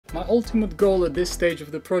My ultimate goal at this stage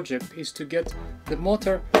of the project is to get the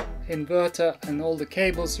motor, inverter and all the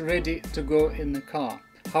cables ready to go in the car.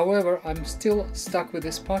 However, I'm still stuck with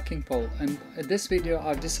this parking pole, and in this video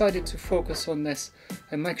I've decided to focus on this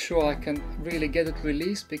and make sure I can really get it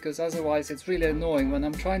released, because otherwise it's really annoying when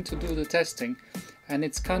I'm trying to do the testing and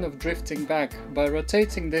it's kind of drifting back. By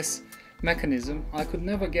rotating this mechanism I could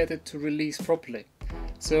never get it to release properly.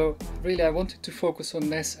 So really I wanted to focus on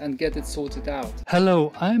this and get it sorted out.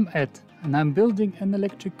 Hello, I'm Ed and I'm building an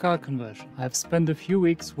electric car conversion. I've spent a few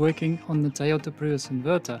weeks working on the Toyota Prius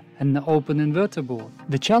inverter and the open inverter board.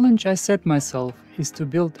 The challenge I set myself is to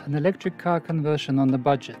build an electric car conversion on the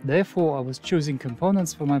budget. Therefore, I was choosing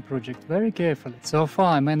components for my project very carefully. So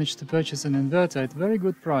far I managed to purchase an inverter at a very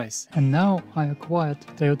good price. And now I acquired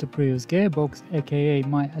Toyota Prius gearbox, aka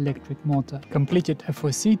my electric motor. Completed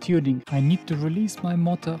FOC tuning. I need to release my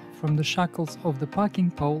motor from the shackles of the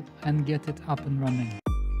parking pole and get it up and running.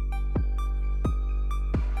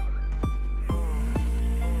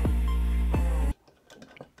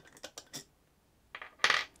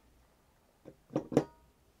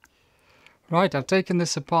 Right, I've taken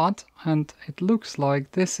this apart and it looks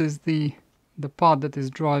like this is the part that is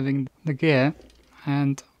driving the gear,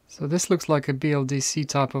 and so this looks like a BLDC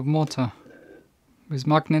type of motor with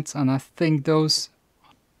magnets, and I think those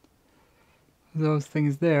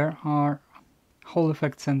things there are Hall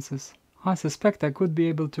effect sensors. I suspect I could be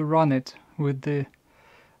able to run it with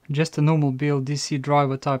just a normal BLDC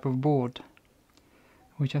driver type of board,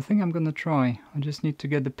 which I think I'm gonna try. I just need to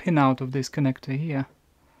get the pin out of this connector here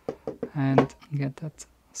and get that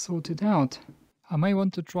sorted out. I may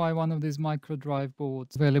want to try one of these micro drive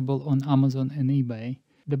boards available on Amazon and eBay.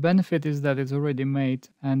 The benefit is that it's already made,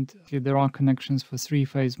 and there are connections for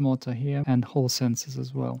 3-phase motor here and Hall sensors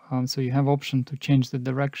as well. So you have option to change the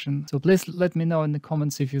direction. So please let me know in the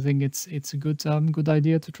comments if you think it's a good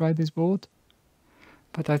idea to try this board.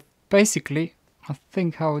 But I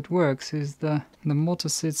think how it works is the motor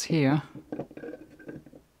sits here.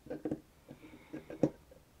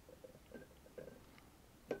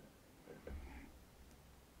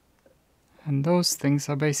 And those things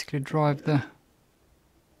are basically drive the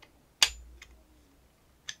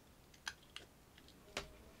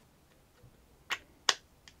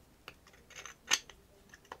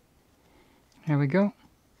Here we go.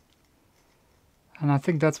 And I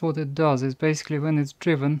think that's what it does, is basically when it's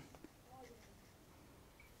driven,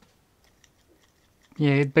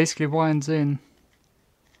 yeah, it basically winds in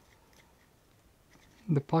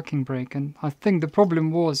the parking brake. And I think the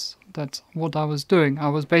problem was that what I was doing, I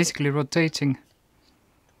was basically rotating.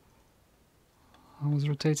 I was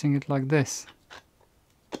rotating it like this,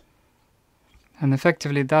 and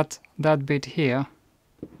effectively that bit here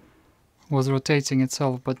was rotating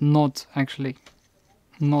itself, but not actually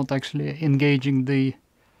engaging the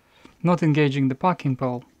parking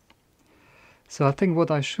pole. So I think what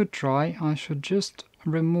I should try, I should just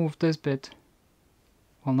remove this bit.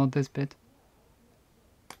 Well, not this bit.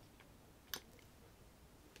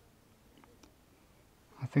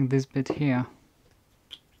 I think this bit here.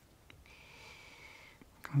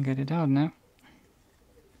 Can't get it out now.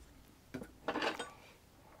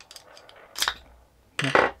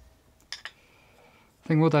 Yeah. I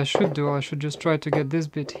think what I should do, I should just try to get this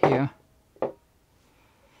bit here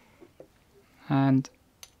and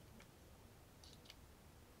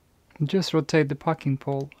just rotate the parking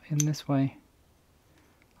pole in this way,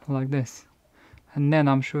 like this, and then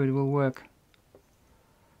I'm sure it will work.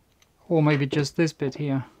 Or maybe just this bit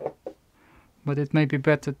here, but it may be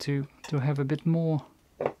better to have a bit more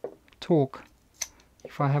torque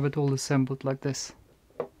if I have it all assembled like this.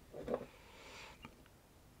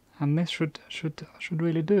 And this should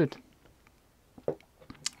really do it.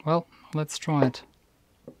 Well, let's try it.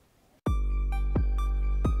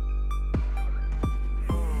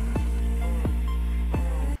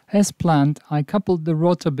 As planned, I coupled the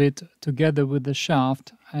rotor bit together with the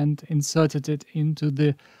shaft and inserted it into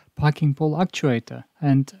the parking pole actuator,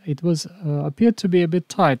 and it was appeared to be a bit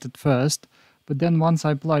tight at first, but then once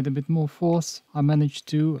I applied a bit more force I managed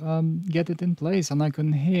to get it in place, and I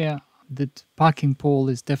can hear that parking pole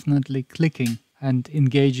is definitely clicking and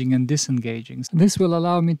engaging and disengaging. So this will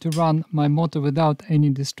allow me to run my motor without any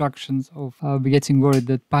distractions of getting worried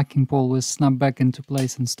that parking pole will snap back into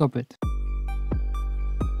place and stop it.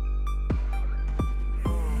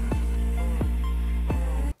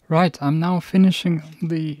 Right, I'm now finishing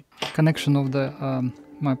the connection of the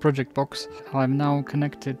my project box. I've now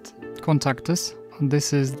connected contactors.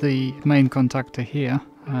 This is the main contactor here,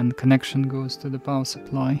 and connection goes to the power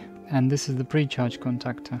supply. and this is the pre-charge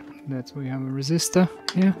contactor. That we have a resistor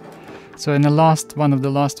here. So in one of the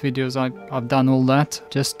last videos I've done all that.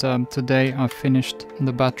 Just today I've finished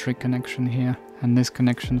the battery connection here and this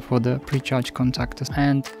connection for the pre-charge contactors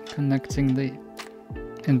and connecting the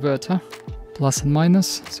inverter, plus and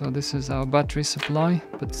minus. So this is our battery supply,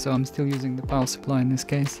 but so I'm still using the power supply in this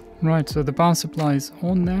case. Right, so the power supply is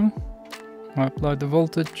on now. I applied the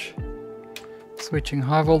voltage, switching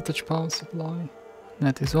high voltage power supply.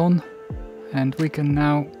 That is on, and we can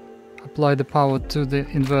now apply the power to the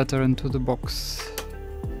inverter and to the box.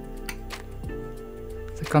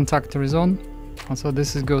 The contactor is on, so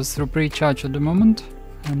this goes through pre-charge at the moment,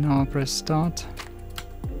 and now I press start,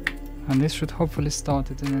 and this should hopefully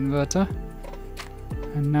start it in inverter.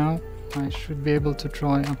 And now I should be able to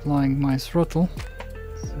try applying my throttle,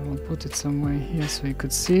 so I'll put it somewhere here so you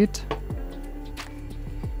could see it.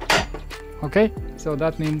 Okay, so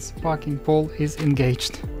that means parking pole is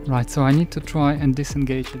engaged. Right, so I need to try and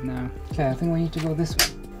disengage it now. Okay, I think we need to go this way.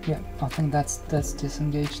 Yeah, I think that's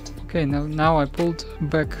disengaged. Okay, now I pulled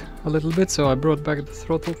back a little bit, so I brought back the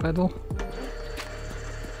throttle pedal.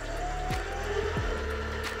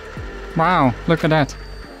 Wow, look at that.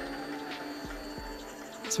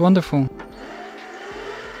 It's wonderful.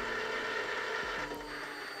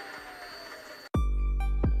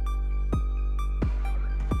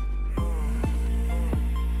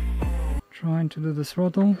 Trying to do the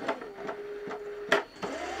throttle.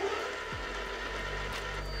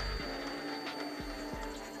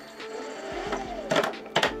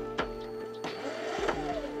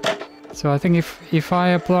 So I think if I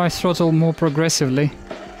apply throttle more progressively,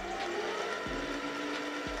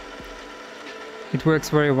 it works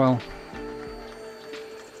very well.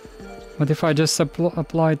 But if I just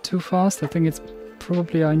apply it too fast, I think it's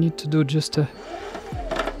probably I need to do just a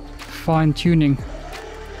fine tuning